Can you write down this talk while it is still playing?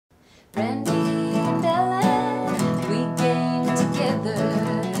Randy and Ellen, we game together.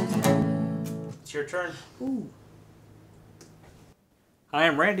 It's your turn. Ooh. Hi,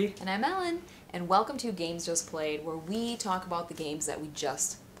 I'm Randy. And I'm Ellen, and welcome to Games Just Played, where we talk about the games that we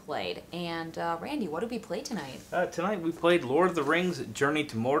just played. And Randy, what did we play tonight? Tonight we played Lord of the Rings Journey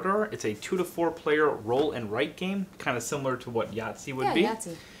to Mordor. It's a 2 to 4 player roll and write game, kind of similar to what Yahtzee would be.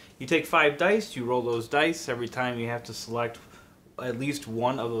 Yahtzee. You take 5 dice, you roll those dice. Every time you have to select at least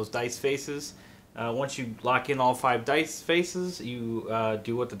one of those dice faces. Once you lock in all 5 dice faces, you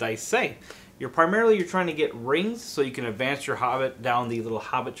do what the dice say. You're trying to get rings so you can advance your hobbit down the little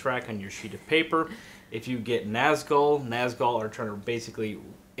hobbit track on your sheet of paper. If you get Nazgul are trying to basically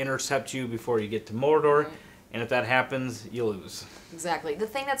intercept you before you get to Mordor. Right. And if that happens, you lose. Exactly. The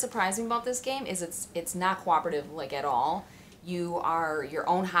thing that's surprising about this game is it's not cooperative like at all. You are your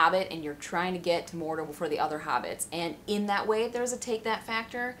own hobbit and you're trying to get to Mordor before the other hobbits. And in that way, there's a take that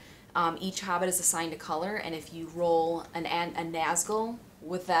factor. Each hobbit is assigned a color, and if you roll a Nazgul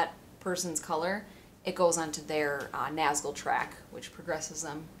with that person's color, it goes onto their Nazgul track, which progresses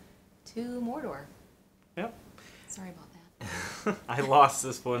them to Mordor. Yep. Sorry about that. I lost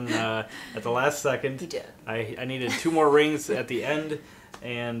this one at the last second. You did. I needed 2 more rings at the end,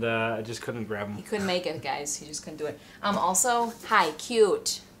 and I just couldn't grab them. He couldn't make it, guys. He just couldn't do it. Also, hi,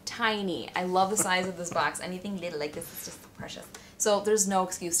 cute, tiny. I love the size of this box. Anything little like this is just so precious. So there's no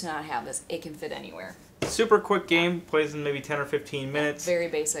excuse to not have this. It can fit anywhere. Super quick game. Plays in maybe 10 or 15 minutes. Very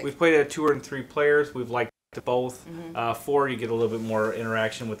basic. We've played it at 2 or 3 players. We've liked both. Mm-hmm. 4, you get a little bit more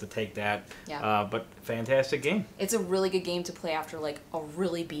interaction with the take that. Yeah. But fantastic game. It's a really good game to play after like a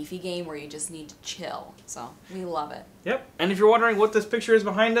really beefy game where you just need to chill. So we love it. Yep. And if you're wondering what this picture is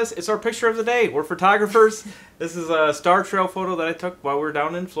behind us, it's our picture of the day. We're photographers. This is a star trail photo that I took while we were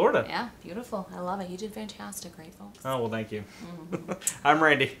down in Florida. Yeah, beautiful. I love it. You did fantastic. Great, folks. Oh, well, thank you. I'm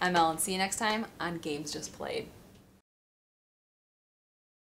Randy. I'm Ellen. See you next time on Games Just Played.